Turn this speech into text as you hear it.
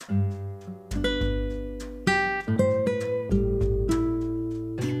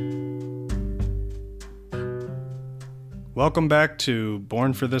Welcome back to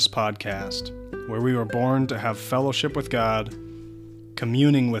Born for This podcast, where we were born to have fellowship with God,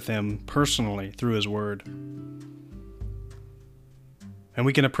 communing with Him personally through His Word. And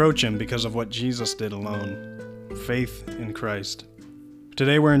we can approach Him because of what Jesus did alone, faith in Christ.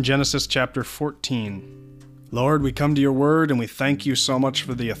 Today we're in Genesis chapter 14. Lord, we come to your Word and we thank you so much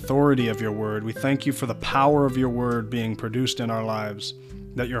for the authority of your Word. We thank you for the power of your Word being produced in our lives,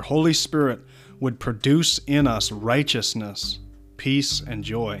 that your Holy Spirit would produce in us righteousness, peace, and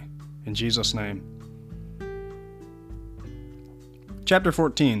joy. In Jesus' name. Chapter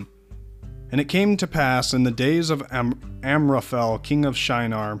 14. And it came to pass in the days of Amraphel, king of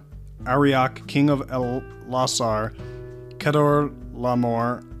Shinar, Arioch, king of Ellasar,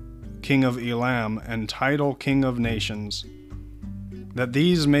 Kedorlaomer, king of Elam, and Tidal, king of nations, that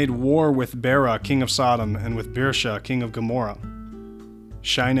these made war with Bera, king of Sodom, and with Birsha, king of Gomorrah,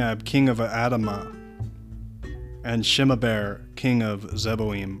 Shinab, king of Admah, and Shemeber, king of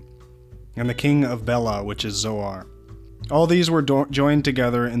Zeboim, and the king of Bela, which is Zoar. All these were joined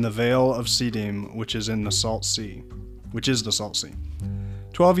together in the vale of Siddim, which is the Salt Sea.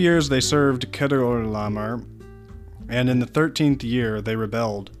 12 years they served Kedorlaomer, and in the 13th year they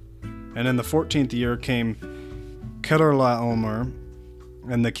rebelled. And in the 14th year came Kedorlaomer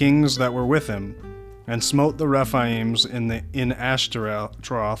and the kings that were with him, and smote the Rephaims in Ashtaroth,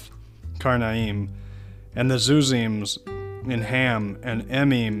 Karnaim, and the Zuzims in Ham, and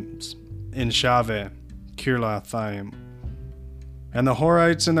Emims in Shaveh, Kirlathaim, and the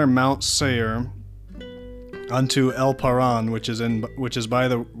Horites in their Mount Seir, unto El Paran, which is by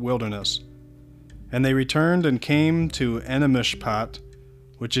the wilderness. And they returned and came to Enamishpat,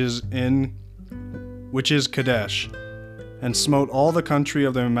 which is Kadesh, and smote all the country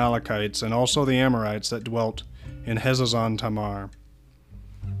of the Amalekites, and also the Amorites that dwelt in Hezazon Tamar.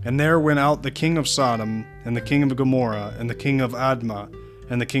 And there went out the king of Sodom, and the king of Gomorrah, and the king of Admah,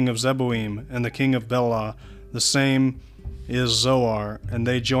 and the king of Zeboim, and the king of Bela, the same is Zoar, and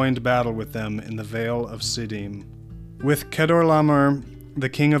they joined battle with them in the vale of Siddim. With Kedorlaomer, the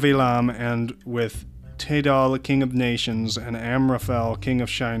king of Elam, and with Tidal, king of nations, and Amraphel, king of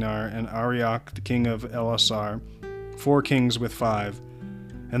Shinar, and Arioch, the king of Ellasar, 4 kings with 5.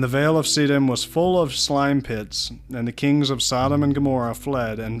 And the vale of Siddim was full of slime pits, and the kings of Sodom and Gomorrah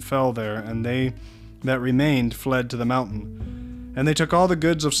fled and fell there, and they that remained fled to the mountain. And they took all the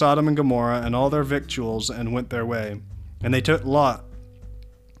goods of Sodom and Gomorrah, and all their victuals, and went their way. And they took Lot,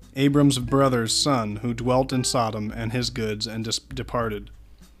 Abram's brother's son, who dwelt in Sodom, and his goods, and departed.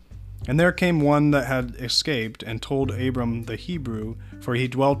 And there came one that had escaped, and told Abram the Hebrew, for he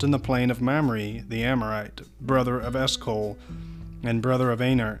dwelt in the plain of Mamre, the Amorite, brother of Eshcol, and brother of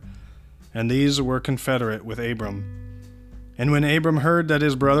Aner, and these were confederate with Abram. And when Abram heard that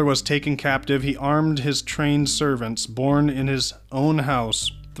his brother was taken captive, he armed his trained servants, born in his own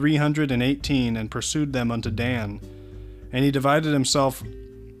house, 318, and pursued them unto Dan. And he divided himself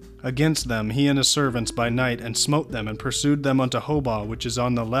against them, he and his servants, by night, and smote them, and pursued them unto Hobah, which is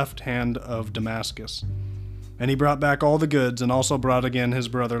on the left hand of Damascus. And he brought back all the goods, and also brought again his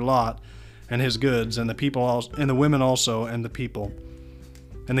brother Lot, and his goods, and the people also, and the women also, and the people.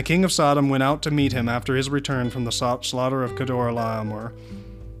 And the king of Sodom went out to meet him after his return from the slaughter of Kedorlaomer,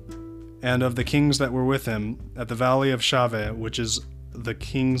 and of the kings that were with him, at the valley of Shaveh, which is the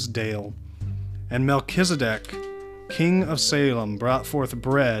king's dale. And Melchizedek, king of Salem, brought forth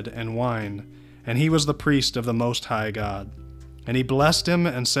bread and wine, and he was the priest of the Most High God. And he blessed him,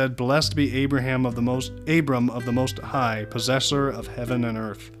 and said, Blessed be Abram of the Most High, possessor of heaven and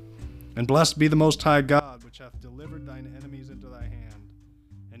earth. And blessed be the Most High God, which hath delivered thine enemies into thy hand.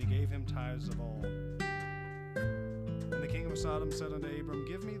 And he gave him tithes of all. And the king of Sodom said unto Abram,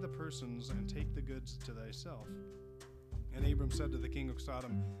 Give me the persons, and take the goods to thyself. And Abram said to the king of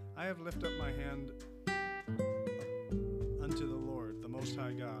Sodom, I have lifted up my hand unto the Lord, the Most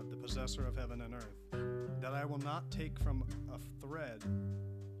High God, the possessor of heaven and earth, that I will not take from a thread,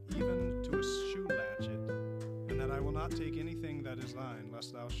 even to a shoe latchet, and that I will not take anything that is thine,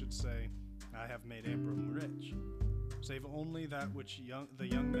 lest thou shouldst say, I have made Abram rich, save only that which the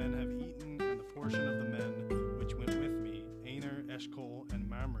young men have eaten, and the portion of the men which went with me, Aner, Eshcol, and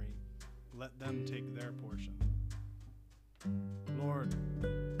Mamre, let them take their portion. Lord,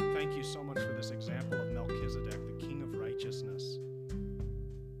 thank you so much for this example of Melchizedek, the king of righteousness,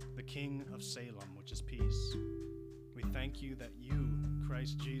 the king of Salem, which is peace. We thank you that you,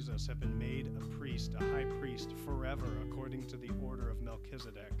 Christ Jesus, have been made a priest, a high priest, forever, according to the order of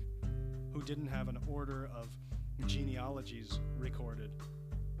Melchizedek, who didn't have an order of genealogies recorded,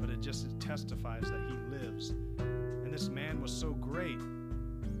 but it just testifies that he lives. And this man was so great,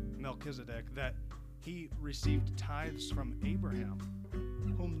 Melchizedek, that he received tithes from Abraham,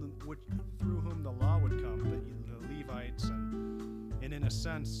 through whom the law would come, the Levites, and in a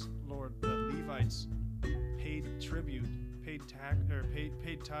sense, Lord, the Levites paid tribute, paid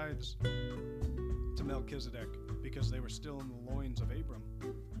tithes to Melchizedek because they were still in the loins of Abram.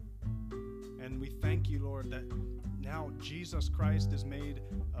 And we thank you, Lord, that now Jesus Christ is made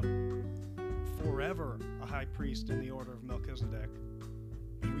forever a high priest in the order of Melchizedek.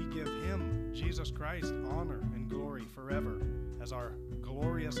 And we give him, Jesus Christ, honor and glory forever as our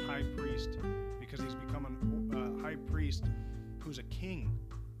glorious high priest, because he's become a high priest who's a king,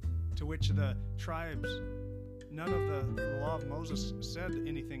 to which the tribes, none of the law of Moses said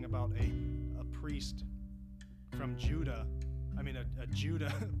anything about a priest from Judah. I mean, a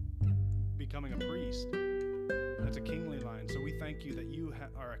Judah becoming a priest. That's a kingly line. So we thank you that you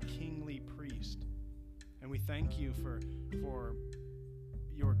are a kingly priest. And we thank you for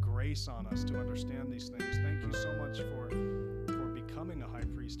your grace on us to understand these things. Thank you so much for becoming a high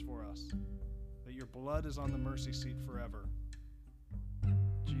priest for us, that your blood is on the mercy seat forever. In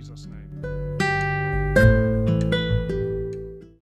Jesus' name.